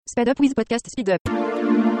Speed Up with Podcast Speed Up.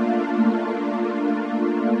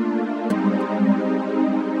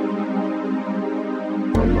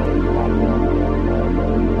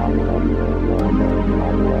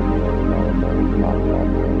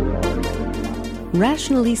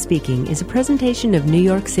 Rationally Speaking is a presentation of New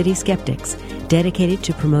York City skeptics dedicated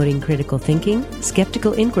to promoting critical thinking,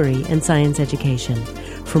 skeptical inquiry, and science education.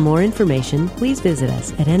 For more information, please visit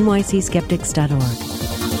us at nycskeptics.org.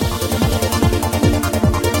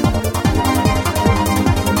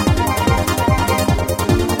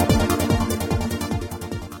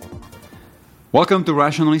 Welcome to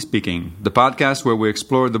Rationally Speaking, the podcast where we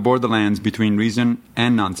explore the borderlands between reason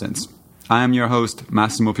and nonsense. I am your host,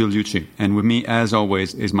 Massimo Filgiucci, and with me, as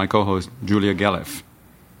always, is my co-host, Julia Gelef.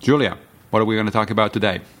 Julia, what are we going to talk about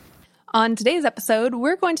today? On today's episode,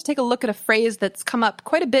 we're going to take a look at a phrase that's come up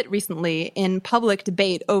quite a bit recently in public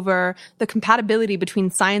debate over the compatibility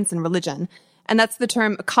between science and religion, and that's the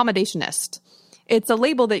term accommodationist. It's a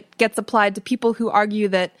label that gets applied to people who argue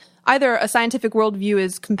that either a scientific worldview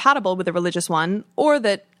is compatible with a religious one, or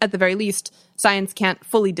that, at the very least, science can't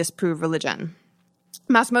fully disprove religion.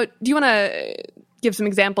 Massimo, do you want to give some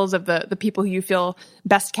examples of the people who you feel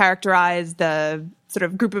best characterize the sort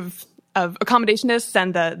of group of accommodationists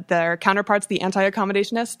and their counterparts, the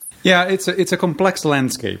anti-accommodationists? Yeah, it's a complex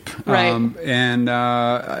landscape. Right. And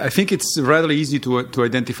I think it's rather easy to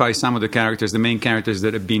identify some of the characters, the main characters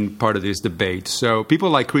that have been part of this debate. So people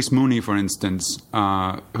like Chris Mooney, for instance,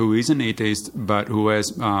 who is an atheist, but who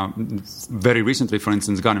has very recently, for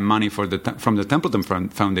instance, gotten money from the Templeton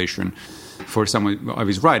Foundation for some of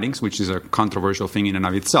his writings, which is a controversial thing in and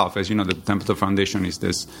of itself. As you know, the Templeton Foundation is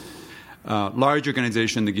this large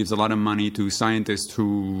organization that gives a lot of money to scientists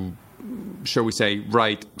who, shall we say,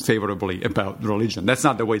 write favorably about religion. That's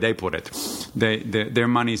not the way they put it. Their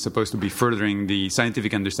money is supposed to be furthering the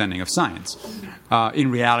scientific understanding of science.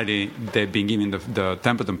 In reality, they've been given the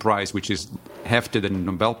Templeton Prize, which is heftier than the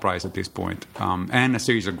Nobel Prize at this point, and a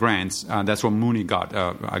series of grants. That's what Mooney got,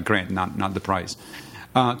 a grant, not the prize.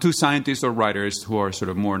 To scientists or writers who are sort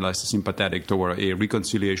of more or less sympathetic toward a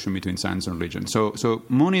reconciliation between science and religion. So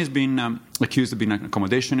Mooney has been accused of being an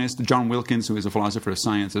accommodationist. John Wilkins, who is a philosopher of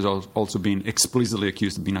science, has also been explicitly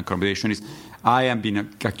accused of being an accommodationist. I am being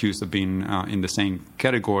accused of being in the same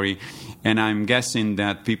category, and I'm guessing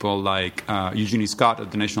that people like Eugenie Scott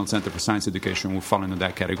at the National Center for Science Education will fall into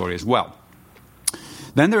that category as well.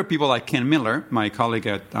 Then there are people like Ken Miller, my colleague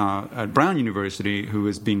at Brown University, who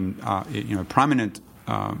has been a prominent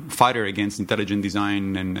fighter against intelligent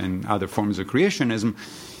design and other forms of creationism.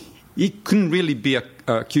 He couldn't really be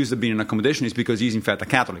accused of being an accommodationist because he's in fact a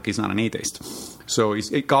Catholic. He's not an atheist. So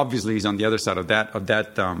obviously he's on the other side of that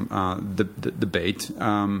the debate.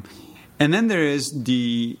 And then there is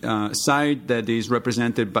the side that is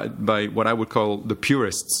represented by what I would call the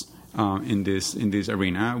purists in this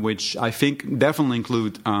arena, which I think definitely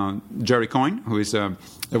include Jerry Coyne, who is an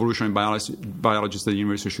evolutionary biologist at the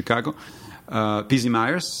University of Chicago, P.Z.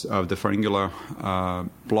 Myers of the Pharyngula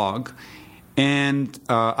blog, and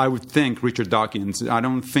I would think Richard Dawkins. I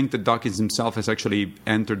don't think that Dawkins himself has actually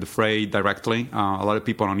entered the fray directly. A lot of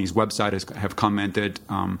people on his website have commented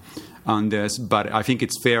on this, but I think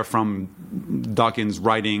it's fair from Dawkins'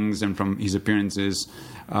 writings and from his appearances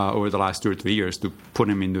over the last 2 or 3 years to put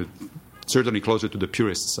him into certainly closer to the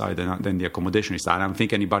purist side than the accommodationist side. I don't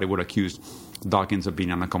think anybody would accuse Dawkins of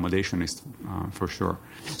being an accommodationist for sure.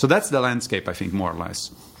 So that's the landscape, I think, more or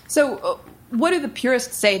less. So what do the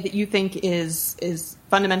purists say that you think is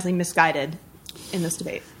fundamentally misguided in this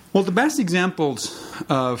debate? Well, the best examples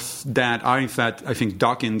of that are, in fact, I think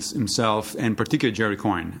Dawkins himself and particularly Jerry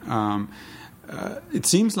Coyne. It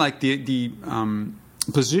seems like the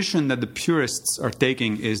position that the purists are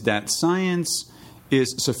taking is that science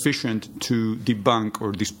is sufficient to debunk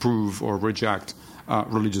or disprove or reject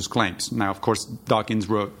religious claims. Now, of course, Dawkins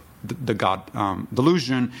wrote the God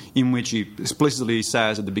Delusion, in which he explicitly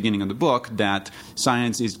says at the beginning of the book that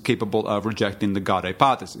science is capable of rejecting the God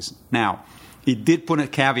hypothesis. Now, he did put a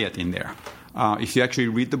caveat in there. If you actually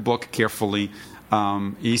read the book carefully,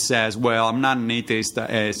 he says, well, I'm not an atheist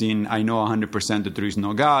as in I know 100% that there is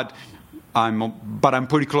no God, but I'm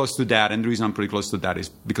pretty close to that, and the reason I'm pretty close to that is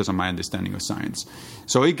because of my understanding of science.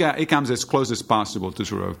 So it comes as close as possible to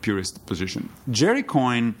sort of purist position. Jerry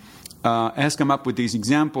Coyne has come up with these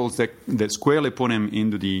examples that squarely put him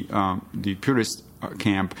into the purist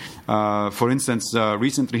camp. For instance,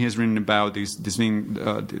 recently he's written about this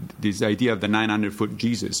idea of the 900-foot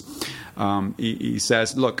Jesus. He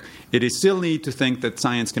says, look, it is silly to think that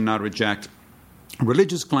science cannot reject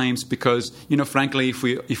religious claims because, frankly,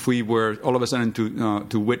 if we were all of a sudden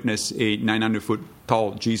to witness a 900-foot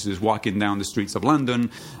tall Jesus walking down the streets of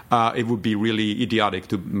London, it would be really idiotic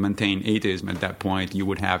to maintain atheism at that point. You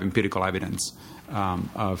would have empirical evidence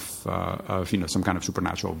of some kind of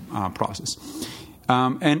supernatural process.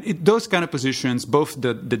 Those kind of positions, both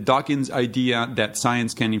the Dawkins idea that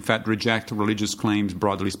science can in fact reject religious claims,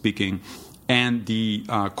 broadly speaking, and the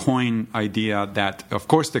Coyne idea that, of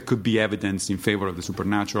course, there could be evidence in favor of the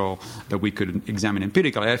supernatural that we could examine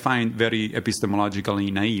empirically, I find very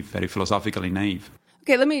epistemologically naive, very philosophically naive.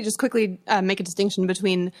 Okay, let me just quickly make a distinction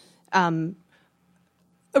between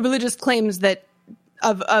religious claims that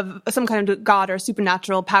of some kind of God or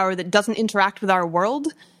supernatural power that doesn't interact with our world,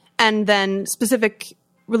 and then specific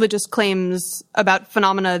religious claims about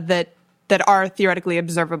phenomena that are theoretically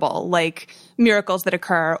observable, like miracles that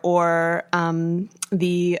occur, or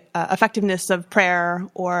the effectiveness of prayer,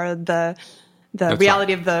 or the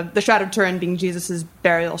reality of the Shroud of Turin being Jesus'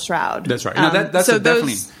 burial shroud. That's right. Now, that's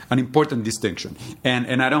definitely an important distinction.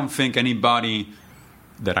 And I don't think anybody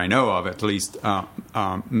that I know of, at least,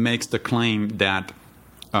 makes the claim that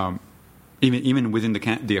even within the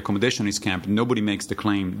accommodationist camp, nobody makes the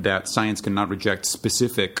claim that science cannot reject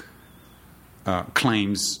specific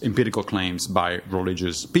claims, empirical claims by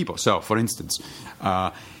religious people. So, for instance,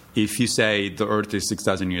 if you say the Earth is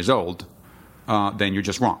 6,000 years old, then you're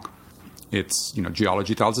just wrong. It's,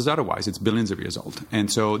 geology tells us otherwise. It's billions of years old. And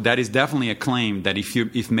so that is definitely a claim that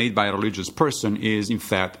if made by a religious person is, in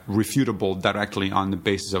fact, refutable directly on the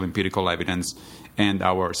basis of empirical evidence and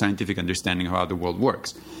our scientific understanding of how the world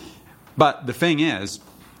works. But the thing is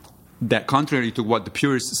that contrary to what the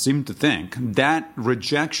purists seem to think, that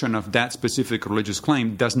rejection of that specific religious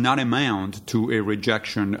claim does not amount to a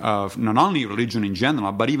rejection of not only religion in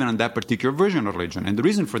general, but even on that particular version of religion. And the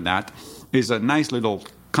reason for that is a nice little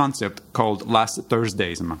concept called last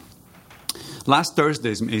Thursdayism. Last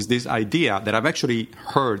Thursdayism is this idea that I've actually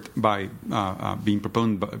heard by being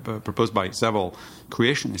proposed by several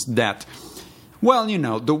creationists that,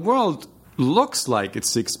 the world looks like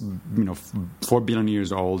it's 4 billion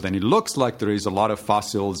years old, and it looks like there is a lot of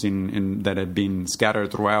fossils that have been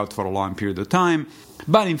scattered throughout for a long period of time.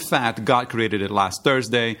 But in fact, God created it last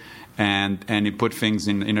Thursday, and He put things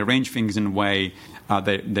arranged things in a way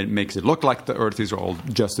that makes it look like the Earth is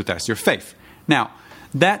old, just to test your faith. Now,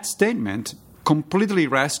 that statement completely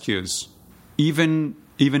rescues even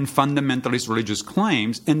fundamentalist religious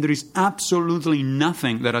claims, and there is absolutely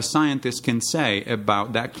nothing that a scientist can say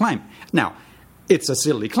about that claim. Now, it's a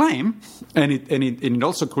silly claim, and it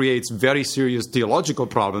also creates very serious theological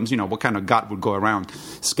problems. What kind of God would go around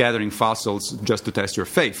scattering fossils just to test your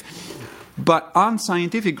faith? But on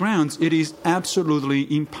scientific grounds, it is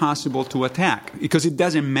absolutely impossible to attack, because it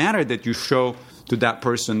doesn't matter that you show to that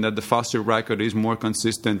person that the fossil record is more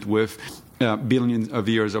consistent with billions of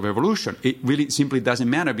years of evolution. It really simply doesn't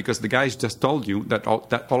matter, because the guys just told you that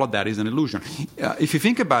all of that is an illusion. If you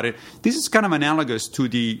think about it, this is kind of analogous to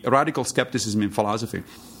the radical skepticism in philosophy.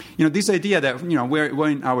 This idea that we're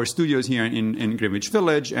in our studios here in Greenwich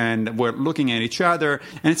Village, and we're looking at each other,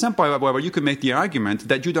 and at some point, however, you could make the argument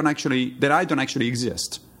that I don't actually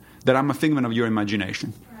exist, that I'm a figment of your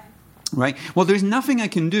imagination. Right? Well, there's nothing I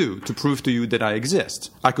can do to prove to you that I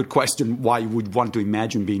exist. I could question why you would want to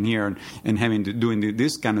imagine being here and doing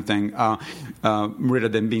this kind of thing rather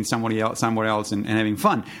than being somewhere else and having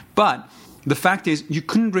fun. But the fact is, you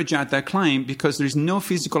couldn't reject that claim because there's no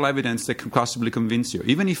physical evidence that could possibly convince you.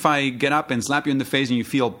 Even if I get up and slap you in the face and you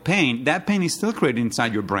feel pain, that pain is still created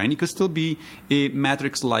inside your brain. It could still be a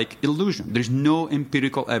matrix-like illusion. There's no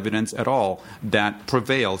empirical evidence at all that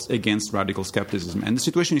prevails against radical skepticism. And the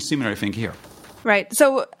situation is similar, I think, here. Right.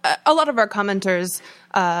 So a lot of our commenters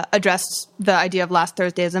addressed the idea of last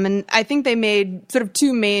Thursdayism, and I think they made sort of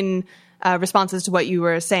two main responses to what you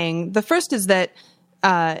were saying. The first is that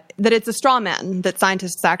it's a straw man, that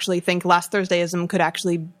scientists actually think last Thursdayism could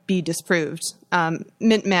actually be disproved.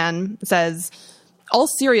 Mintman says, all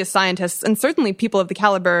serious scientists, and certainly people of the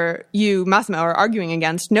caliber you, Massimo, are arguing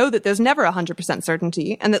against, know that there's never 100%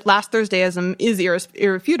 certainty, and that last Thursdayism is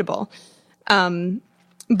irrefutable.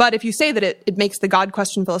 But if you say that it makes the God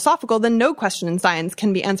question philosophical, then no question in science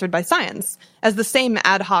can be answered by science, as the same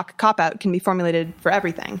ad hoc cop-out can be formulated for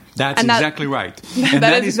everything. That's exactly right.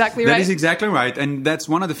 That is exactly right. That is exactly right. And that's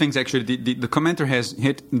one of the things, actually, the commenter has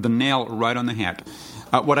hit the nail right on the head.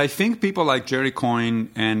 What I think people like Jerry Coyne,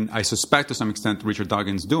 and I suspect to some extent Richard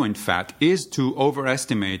Dawkins do, in fact, is to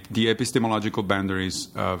overestimate the epistemological boundaries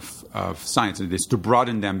of science. It is to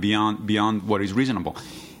broaden them beyond what is reasonable.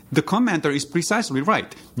 The commenter is precisely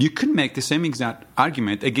right. You could make the same exact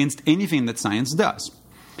argument against anything that science does.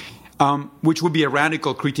 which would be a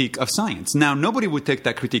radical critique of science. Now, nobody would take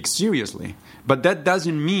that critique seriously, but that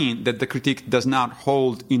doesn't mean that the critique does not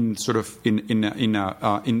hold in sort of in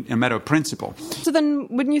a matter of principle. So then,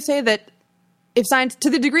 wouldn't you say that if science, to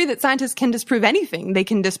the degree that scientists can disprove anything, they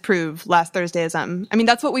can disprove last Thursdayism? I mean,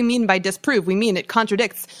 that's what we mean by disprove. We mean it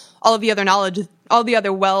contradicts all of the other knowledge, all the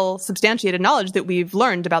other well-substantiated knowledge that we've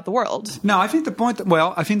learned about the world. No, I think the point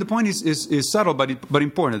is subtle but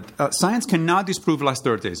important. Science cannot disprove last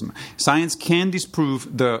Thursdayism. Science can disprove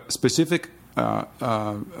the specific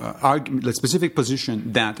argument, the specific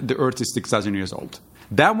position that the Earth is 6,000 years old.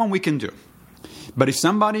 That one we can do. But if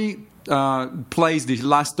somebody plays the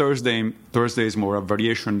last Thursdayism or a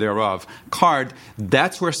variation thereof card,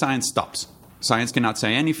 that's where science stops. Science cannot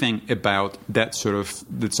say anything about that sort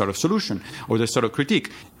of solution or that sort of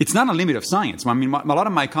critique. It's not a limit of science. I mean, a lot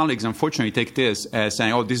of my colleagues, unfortunately, take this as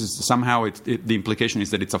saying, "Oh, this is somehow the implication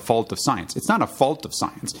is that it's a fault of science." It's not a fault of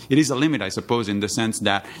science. It is a limit, I suppose, in the sense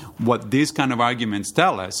that what these kind of arguments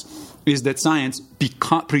tell us is that science,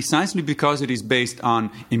 precisely because it is based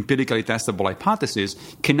on empirically testable hypotheses,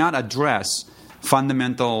 cannot address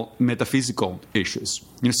fundamental metaphysical issues.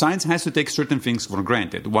 Science has to take certain things for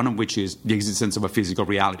granted, one of which is the existence of a physical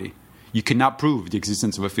reality. You cannot prove the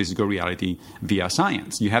existence of a physical reality via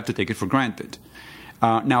science. You have to take it for granted.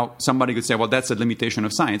 Now, somebody could say, well, that's a limitation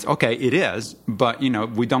of science. Okay, it is, but,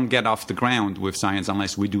 we don't get off the ground with science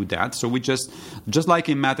unless we do that. So we just like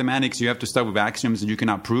in mathematics, you have to start with axioms that you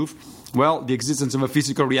cannot prove. Well, the existence of a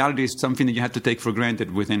physical reality is something that you have to take for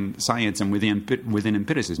granted within science and within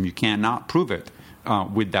empiricism. You cannot prove it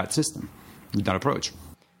with that system, with that approach.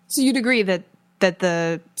 So you'd agree that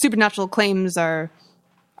the supernatural claims are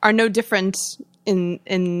no different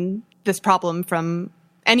in this problem from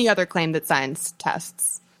any other claim that science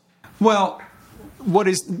tests? Well, there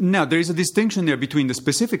is a distinction there between the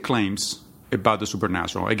specific claims about the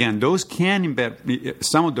supernatural. Again,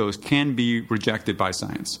 some of those can be rejected by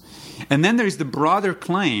science. And then there is the broader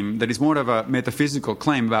claim that is more of a metaphysical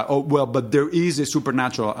claim about, but there is a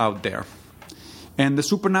supernatural out there. And the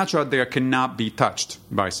supernatural out there cannot be touched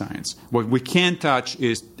by science. What we can touch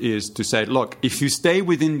is to say, look, if you stay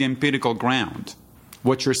within the empirical ground,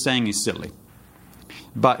 what you're saying is silly.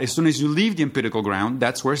 But as soon as you leave the empirical ground,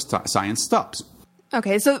 that's where science stops.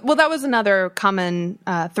 Okay, so that was another common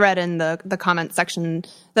thread in the comment section,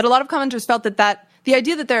 that a lot of commenters felt that the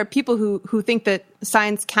idea that there are people who think that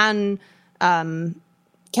science can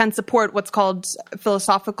support what's called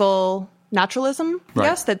philosophical naturalism, right.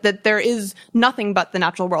 Yes, that there is nothing but the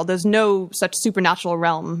natural world. There's no such supernatural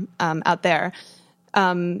realm out there.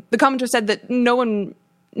 The commenter said that no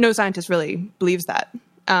scientist really believes that.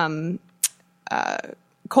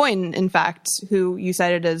 Coyne, in fact, who you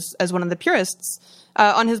cited as one of the purists,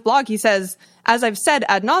 on his blog, he says, "As I've said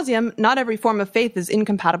ad nauseum, not every form of faith is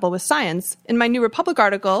incompatible with science. In my New Republic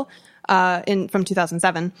article from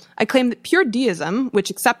 2007, I claim that pure deism, which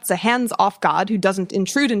accepts a hands-off God who doesn't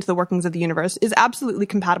intrude into the workings of the universe, is absolutely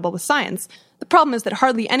compatible with science. The problem is that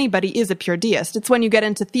hardly anybody is a pure deist. It's when you get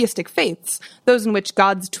into theistic faiths, those in which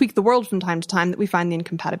gods tweak the world from time to time, that we find the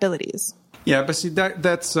incompatibilities." Yeah, but see,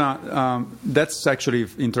 that's actually,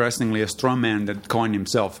 interestingly, a straw man that Coyne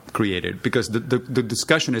himself created, because the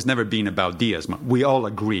discussion has never been about deism. We all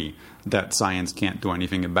agree that science can't do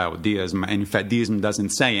anything about deism, and in fact, deism doesn't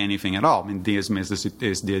say anything at all. I mean, deism is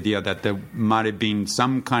the idea that there might have been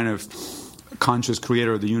some kind of conscious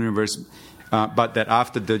creator of the universe, but that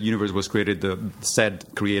after the universe was created, the said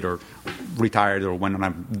creator retired or went on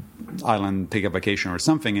an island, take a vacation or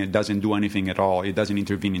something, and it doesn't do anything at all. It doesn't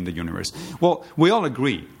intervene in the universe. Well, we all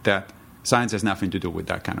agree that science has nothing to do with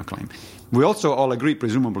that kind of claim. We also all agree,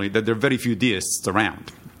 presumably, that there are very few deists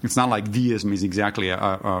around. It's not like deism is exactly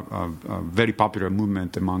a very popular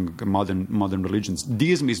movement among modern religions.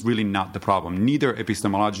 Deism is really not the problem, neither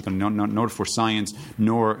epistemological, nor for science,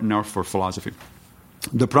 nor for philosophy.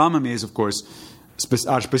 The problem is, of course,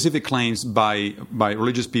 are specific claims by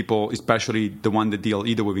religious people, especially the one that deal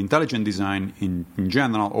either with intelligent design in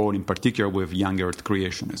general or in particular with young earth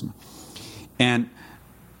creationism. And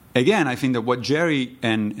again, I think that what Jerry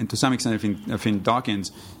and to some extent I think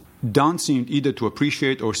Dawkins don't seem either to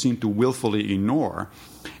appreciate or seem to willfully ignore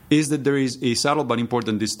is that there is a subtle but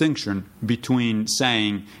important distinction between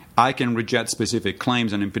saying I can reject specific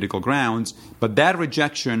claims on empirical grounds, but that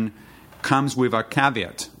rejection comes with a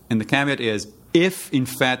caveat. And the caveat is, if in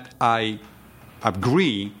fact I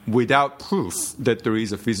agree without proof that there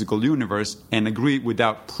is a physical universe and agree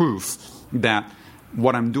without proof that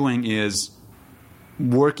what I'm doing is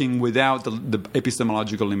working without the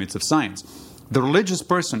epistemological limits of science, the religious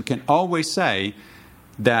person can always say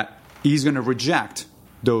that he's going to reject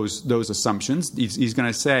those assumptions. He's going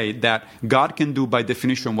to say that God can do by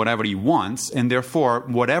definition whatever he wants, and therefore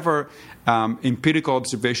whatever empirical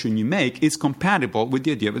observation you make is compatible with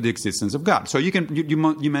the idea of the existence of God. So you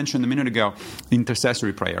mentioned a minute ago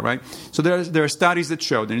intercessory prayer, right? So there are studies that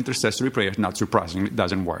show that intercessory prayer, not surprisingly,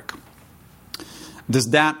 doesn't work.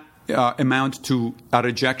 Does that amount to a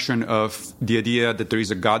rejection of the idea that there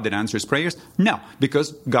is a God that answers prayers? No,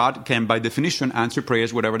 because God can, by definition, answer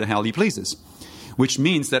prayers whatever the hell he pleases. Which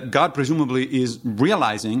means that God presumably is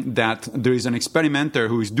realizing that there is an experimenter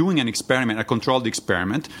who is doing an experiment, a controlled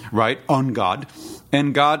experiment, right, on God.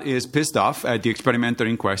 And God is pissed off at the experimenter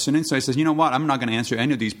in question. And so he says, you know what, I'm not going to answer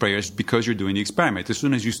any of these prayers because you're doing the experiment. As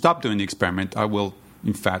soon as you stop doing the experiment, I will,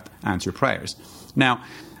 in fact, answer prayers. Now,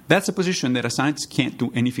 that's a position that a scientist can't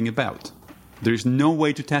do anything about. There is no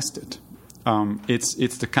way to test it.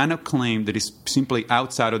 It's the kind of claim that is simply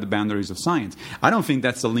outside of the boundaries of science. I don't think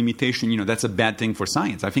that's a limitation, that's a bad thing for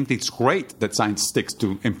science. I think it's great that science sticks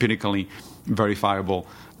to empirically verifiable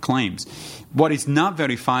claims. What is not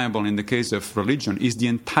verifiable in the case of religion is the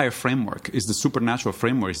entire framework, is the supernatural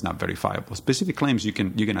framework is not verifiable. Specific claims you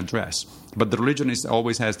can address. But the religionist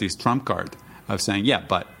always has this trump card of saying, yeah,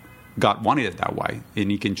 but God wanted it that way, and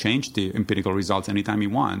he can change the empirical results anytime he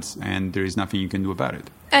wants, and there is nothing you can do about it.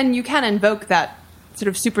 And you can invoke that sort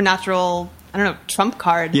of supernatural, trump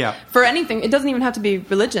card for anything. It doesn't even have to be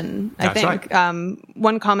religion, I think. Right.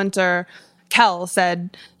 One commenter, Kel,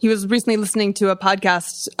 said he was recently listening to a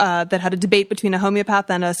podcast that had a debate between a homeopath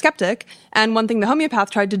and a skeptic, and one thing the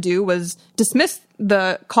homeopath tried to do was dismiss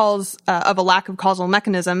the calls of a lack of causal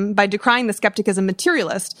mechanism by decrying the skeptic as a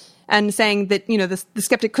materialist, and saying that, the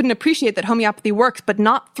skeptic couldn't appreciate that homeopathy works, but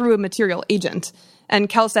not through a material agent. And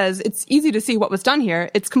Kel says, it's easy to see what was done here.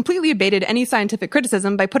 It's completely abated any scientific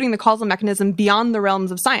criticism by putting the causal mechanism beyond the realms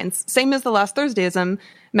of science, same as the last Thursdayism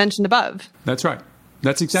mentioned above. That's right.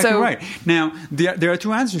 That's exactly right. Now, there are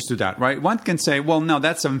two answers to that, right? One can say, well, no,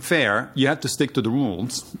 that's unfair. You have to stick to the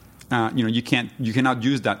rules. You cannot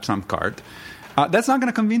use that trump card. That's not going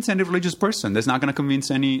to convince any religious person. That's not going to convince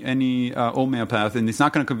any homeopath, and it's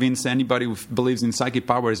not going to convince anybody who believes in psychic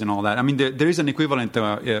powers and all that. I mean, there is an equivalent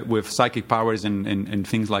with psychic powers and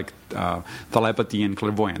things like telepathy and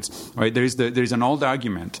clairvoyance. Right? There is an old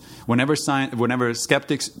argument. Whenever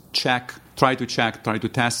skeptics try to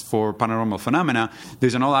test for paranormal phenomena,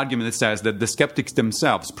 there's an old argument that says that the skeptics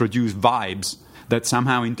themselves produce vibes that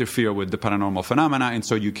somehow interfere with the paranormal phenomena, and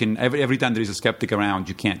so you can every time there is a skeptic around,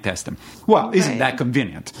 you can't test them. Well, isn't that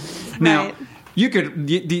convenient? Now, you could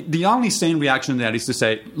the only sane reaction to that is to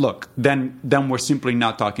say, look, then we're simply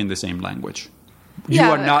not talking the same language.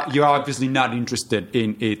 You're obviously not interested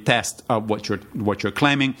in a test of what you're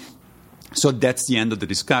claiming, so that's the end of the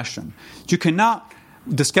discussion.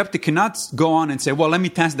 The skeptic cannot go on and say, well, let me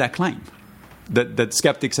test that claim. That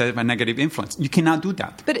skeptics have a negative influence. You cannot do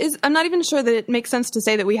that. But I'm not even sure that it makes sense to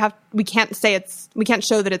say that we can't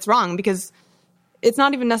show that it's wrong, because it's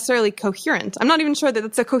not even necessarily coherent. I'm not even sure that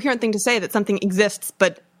it's a coherent thing to say that something exists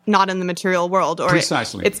but not in the material world, or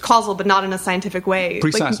Precisely. It's causal but not in a scientific way.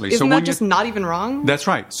 Precisely. Isn't that just not even wrong? That's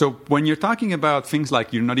right. So when you're talking about things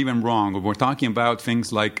like you're not even wrong, or we're talking about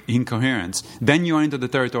things like incoherence, then you are into the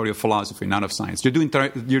territory of philosophy, not of science. You're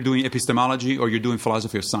doing epistemology, or you're doing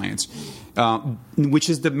philosophy of science, which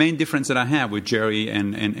is the main difference that I have with Jerry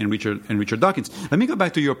and Richard Dawkins. Let me go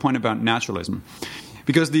back to your point about naturalism,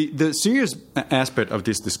 because the serious aspect of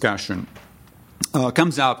this discussion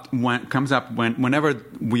comes up whenever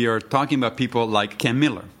we are talking about people like Ken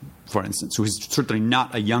Miller, for instance, who is certainly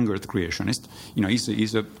not a young Earth creationist.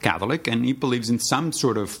 He's a Catholic, and he believes in some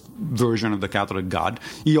sort of version of the Catholic God.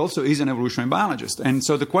 He also is an evolutionary biologist. And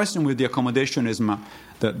so the question with the accommodationism,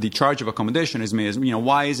 the charge of accommodationism is,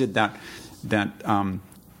 why is it that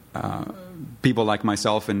people like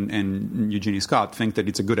myself and Eugenie Scott think that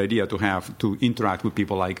it's a good idea to interact with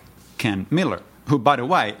people like Ken Miller, who, by the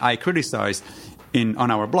way, I criticized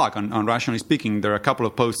on our blog, on Rationally Speaking. There are a couple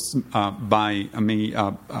of posts by me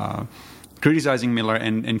criticizing Miller,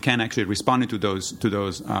 and Ken actually responded to those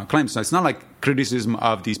claims. So it's not like criticism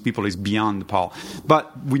of these people is beyond the pale.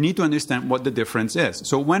 But we need to understand what the difference is.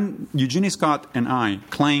 So when Eugenie Scott and I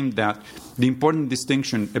claim that the important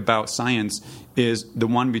distinction about science is the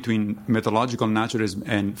one between methodological naturalism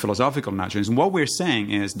and philosophical naturalism, what we're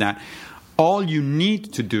saying is that all you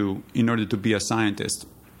need to do in order to be a scientist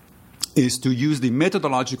is to use the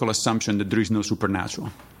methodological assumption that there is no supernatural.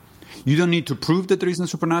 You don't need to prove that there is no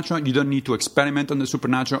supernatural. You don't need to experiment on the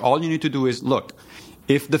supernatural. All you need to do is, look,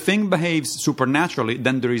 if the thing behaves supernaturally,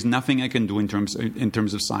 then there is nothing I can do in terms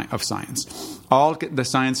of science. All the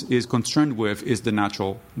science is concerned with is the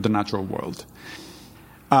natural world.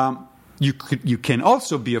 You can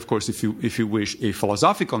also be, of course, if you wish, a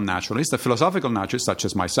philosophical naturalist. A philosophical naturalist, such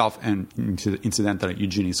as myself and incidentally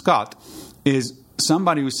Eugenie Scott, is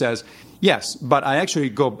somebody who says, yes, but I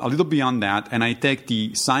actually go a little beyond that, and I take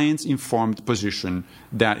the science-informed position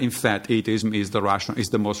that, in fact, atheism is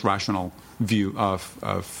the most rational view of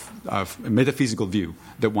a metaphysical view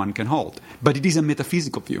that one can hold. But it is a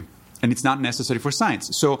metaphysical view, and it's not necessary for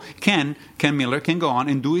science. So Ken Miller can go on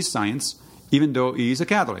and do his science, even though he is a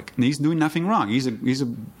Catholic. And he's doing nothing wrong. He's a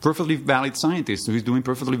perfectly valid scientist who's doing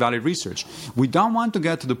perfectly valid research. We don't want to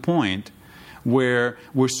get to the point where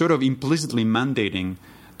we're sort of implicitly mandating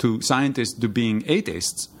to scientists to being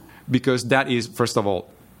atheists, because that is, first of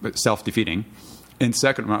all, self-defeating, and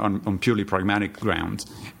second, on purely pragmatic grounds,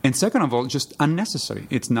 and second of all, just unnecessary.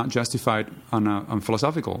 It's not justified on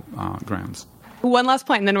philosophical grounds. One last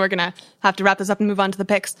point, and then we're going to have to wrap this up and move on to the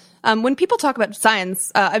picks. When people talk about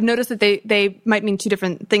science, I've noticed that they might mean two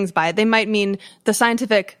different things by it. They might mean the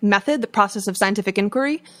scientific method, the process of scientific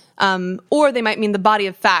inquiry, or they might mean the body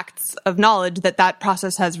of facts of knowledge that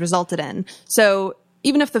process has resulted in. So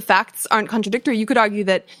even if the facts aren't contradictory, you could argue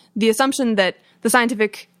that the assumption that the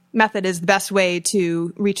scientific method is the best way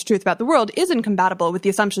to reach truth about the world is incompatible with the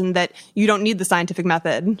assumption that you don't need the scientific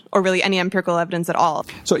method or really any empirical evidence at all.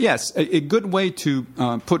 So yes, a good way to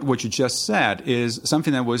put what you just said is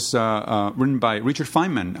something that was written by Richard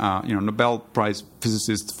Feynman, Nobel Prize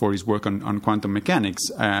physicist for his work on quantum mechanics,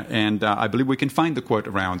 and I believe we can find the quote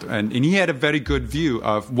around. And he had a very good view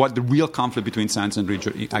of what the real conflict between science and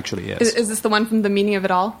religion actually is. Is this the one from The Meaning of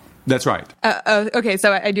It All? That's right. Okay,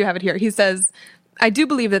 so I do have it here. He says, I do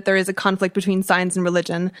believe that there is a conflict between science and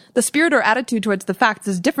religion. The spirit or attitude towards the facts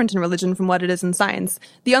is different in religion from what it is in science.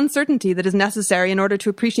 The uncertainty that is necessary in order to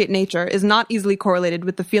appreciate nature is not easily correlated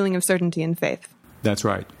with the feeling of certainty in faith. That's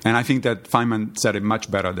right. And I think that Feynman said it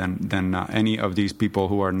much better than any of these people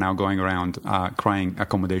who are now going around crying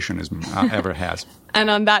accommodationism ever has.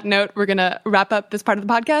 And on that note, we're going to wrap up this part of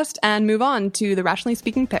the podcast and move on to the Rationally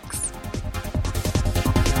Speaking picks.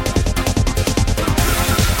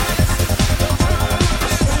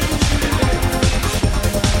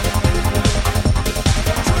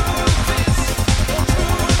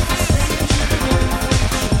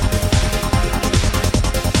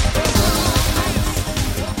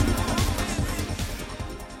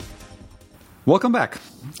 Welcome back.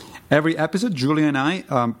 Every episode, Julia and I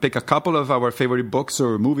pick a couple of our favorite books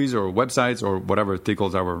or movies or websites or whatever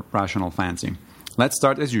tickles our rational fancy. Let's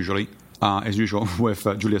start as usual with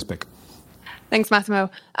Julia's pick. Thanks, Massimo.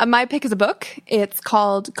 My pick is a book. It's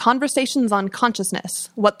called Conversations on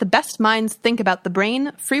Consciousness: What the Best Minds Think About the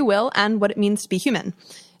Brain, Free Will, and What It Means to Be Human.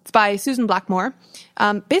 It's by Susan Blackmore.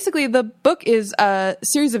 Basically, the book is a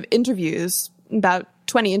series of interviews, about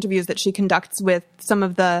 20 interviews that she conducts with some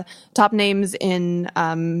of the top names in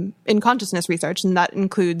consciousness research, and that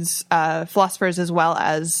includes philosophers as well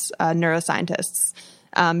as neuroscientists.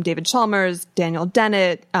 David Chalmers, Daniel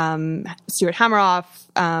Dennett, Stuart Hameroff,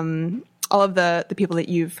 all of the people that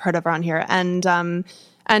you've heard of around here. And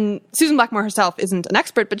Susan Blackmore herself isn't an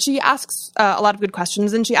expert, but she asks a lot of good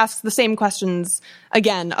questions, and she asks the same questions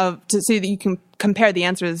again so that you can compare the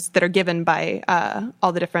answers that are given by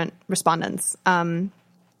all the different respondents.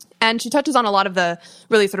 And she touches on a lot of the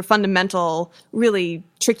really sort of fundamental, really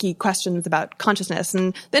tricky questions about consciousness.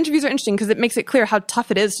 And the interviews are interesting because it makes it clear how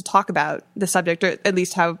tough it is to talk about the subject, or at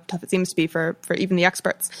least how tough it seems to be for even the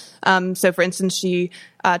experts. So, for instance, she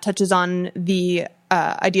touches on the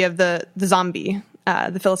idea of the zombie,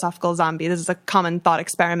 the philosophical zombie. This is a common thought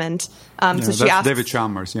experiment. So she asks, David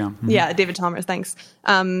Chalmers, yeah. Mm-hmm. Yeah, David Chalmers, thanks.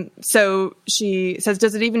 So she says,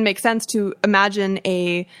 does it even make sense to imagine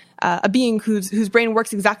a being whose brain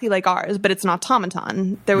works exactly like ours, but it's an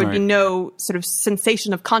automaton? There would be no sort of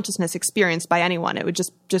sensation of consciousness experienced by anyone. It would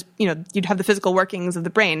just you'd have the physical workings of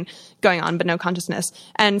the brain going on, but no consciousness.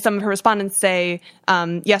 And some of her respondents say,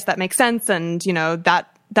 yes, that makes sense, and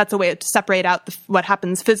that's a way to separate out what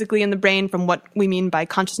happens physically in the brain from what we mean by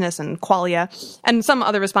consciousness and qualia. And some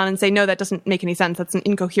other respondents say, no, that doesn't make any sense. That's an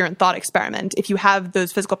incoherent thought experiment. If you have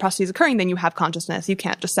those physical processes occurring, then you have consciousness. You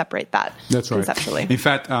can't just separate that. That's right. Conceptually. In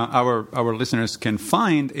fact, our listeners can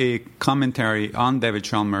find a commentary on David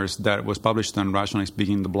Chalmers that was published on Rationally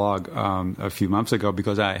Speaking, the blog, a few months ago,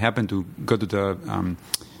 because I happened to go to the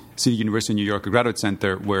City University of New York Graduate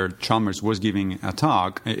Center where Chalmers was giving a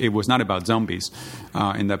talk. It was not about zombies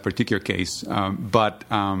in that particular case, but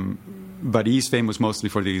he's famous mostly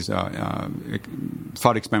for these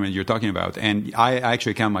thought experiment you're talking about. And I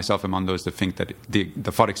actually count myself among those that think that the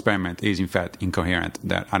thought experiment is in fact incoherent.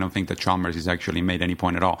 That I don't think that Chalmers has actually made any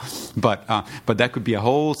point at all. But that could be a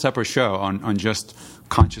whole separate show on just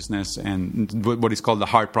consciousness and what is called the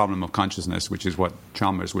hard problem of consciousness, which is what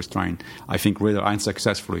Chalmers was trying, I think, really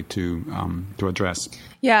unsuccessfully to address.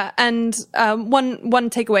 Yeah, and one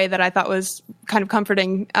takeaway that I thought was kind of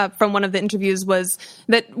comforting from one of the interviews was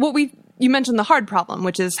that you mentioned the hard problem,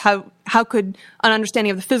 which is how could an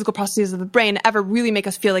understanding of the physical processes of the brain ever really make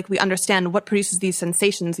us feel like we understand what produces these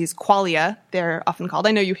sensations, these qualia, they're often called.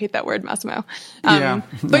 I know you hate that word, Massimo.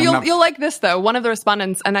 But you'll like this, though. One of the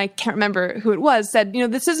respondents, and I can't remember who it was, said,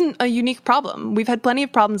 this isn't a unique problem. We've had plenty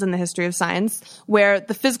of problems in the history of science where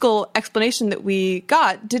the physical explanation that we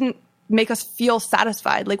got didn't make us feel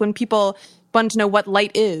satisfied. Like when people wanted to know what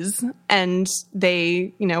light is, and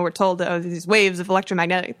they, were told these waves of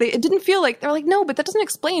electromagnetic. It didn't feel like they're like, no, but that doesn't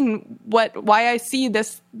explain why I see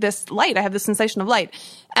this light. I have this sensation of light,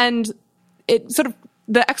 and it sort of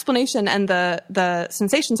the explanation and the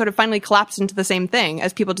sensation sort of finally collapsed into the same thing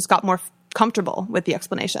as people just got more comfortable with the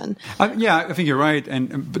explanation. I think you're right.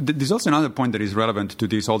 But there's also another point that is relevant to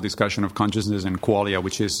this whole discussion of consciousness and qualia,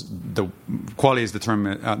 which is qualia is the term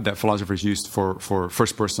that philosophers used for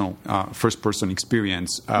first person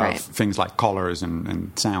experience of things like colors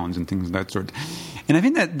and sounds and things of that sort. And I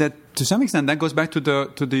think that to some extent that goes back to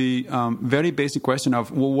the very basic question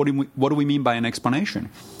of what do we mean by an explanation?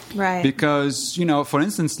 Right. Because, for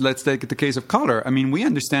instance, let's take the case of color. I mean, we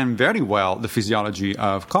understand very well the physiology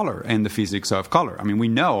of color and the physics of color. I mean, we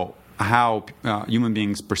know how human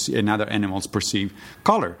beings and other animals perceive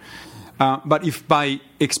color. But if by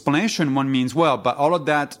explanation one means, but all of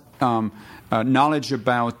that knowledge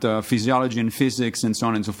about physiology and physics and so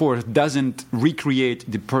on and so forth doesn't recreate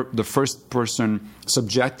the first-person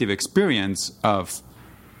subjective experience of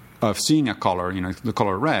seeing a color, the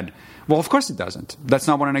color red. Well, of course it doesn't. That's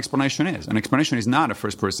not what an explanation is. An explanation is not a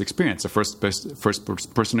first-person experience. A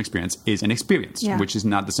first-person experience is an experience, which is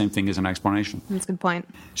not the same thing as an explanation. That's a good point.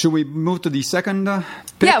 Should we move to the second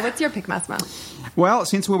pick? Yeah, what's your pick, Massimo? Well,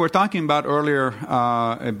 since we were talking about earlier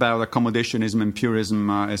about accommodationism and purism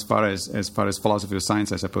as far as philosophy of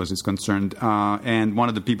science, I suppose, is concerned, and one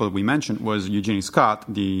of the people we mentioned was Eugenie Scott,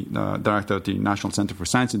 the director of the National Center for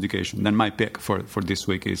Science Education, then my pick for this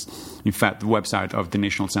week is, in fact, the website of the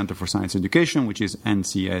National Center for Science Education, which is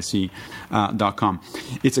ncse.com.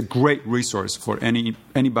 It's a great resource for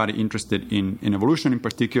anybody interested in evolution in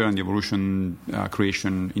particular, and the evolution,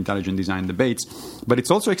 creation, intelligent design debates. But it's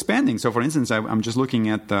also expanding. So, for instance, I'm just looking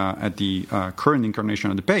at the current incarnation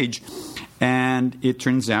of the page, and it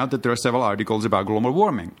turns out that there are several articles about global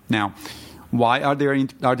warming. Now, why are there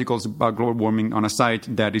articles about global warming on a site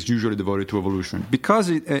that is usually devoted to evolution? Because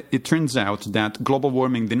it turns out that global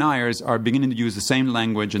warming deniers are beginning to use the same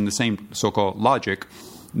language and the same so-called logic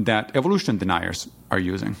that evolution deniers are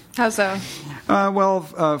using. How so?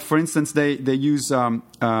 For instance, they use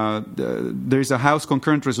there's a House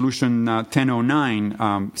Concurrent Resolution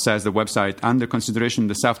 1009, says the website, under consideration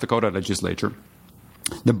the South Dakota legislature,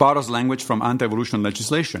 that borrows language from anti-evolution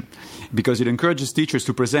legislation because it encourages teachers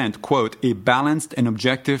to present, quote, a balanced and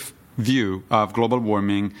objective view of global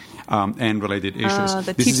warming and related issues.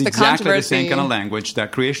 This is exactly the same kind of language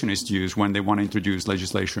that creationists use when they want to introduce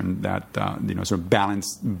legislation that sort of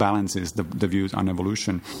balances the views on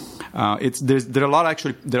evolution. There are a lot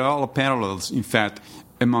of parallels, in fact,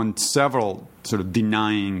 among several sort of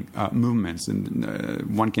denying movements.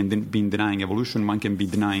 And one can be denying evolution, one can be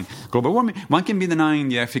denying global warming, one can be denying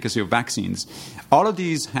the efficacy of vaccines. All of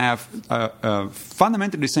these have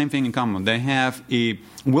fundamentally the same thing in common. They have a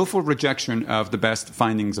willful rejection of the best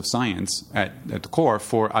findings of science at the core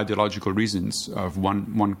for ideological reasons of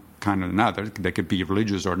one kind or another. They could be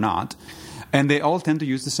religious or not. And they all tend to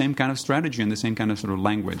use the same kind of strategy and the same kind of sort of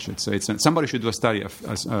language. Somebody should do a study, a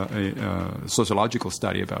sociological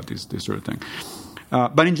study about this sort of thing.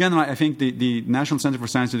 But in general, I think the National Center for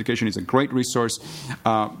Science Education is a great resource.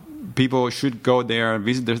 People should go there,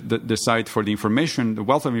 visit the site for the information, the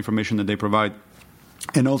wealth of information that they provide,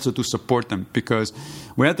 and also to support them, because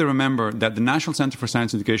we have to remember that the National Center for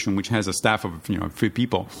Science Education, which has a staff of 3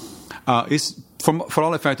 people, is, for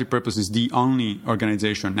all effective purposes, the only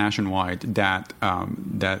organization nationwide that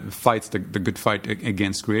fights the good fight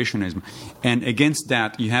against creationism. And against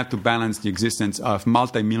that, you have to balance the existence of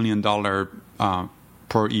multi-million-dollar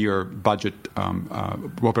per year budget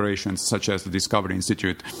operations, such as the Discovery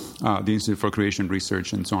Institute, the Institute for Creation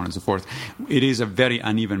Research, and so on and so forth. It is a very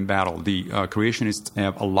uneven battle. The creationists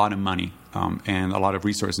have a lot of money and a lot of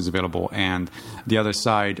resources available. And the other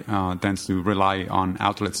side tends to rely on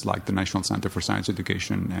outlets like the National Center for Science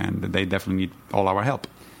Education, and they definitely need all our help.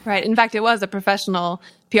 Right. In fact, it was a professional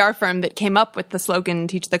PR firm that came up with the slogan,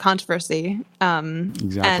 Teach the Controversy,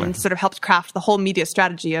 Exactly. and sort of helped craft the whole media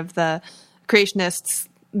strategy of the creationists,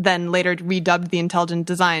 then later redubbed the intelligent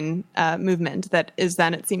design movement that is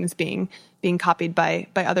then, it seems, being copied by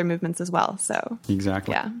other movements as well. So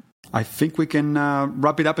Exactly. Yeah. I think we can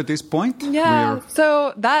wrap it up at this point. Yeah.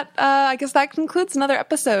 So that, I guess that concludes another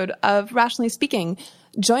episode of Rationally Speaking.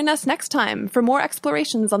 Join us next time for more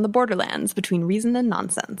explorations on the borderlands between reason and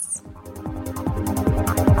nonsense.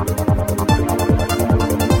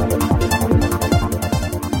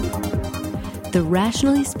 The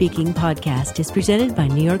Rationally Speaking podcast is presented by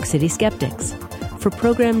New York City Skeptics. For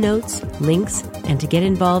program notes, links, and to get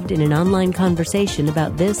involved in an online conversation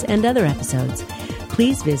about this and other episodes,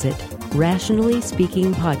 please visit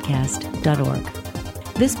rationallyspeakingpodcast.org.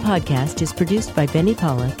 This podcast is produced by Benny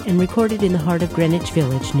Pollack and recorded in the heart of Greenwich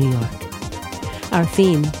Village, New York. Our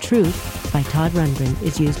theme, Truth, by Todd Rundgren,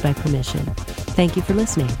 is used by permission. Thank you for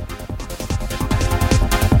listening.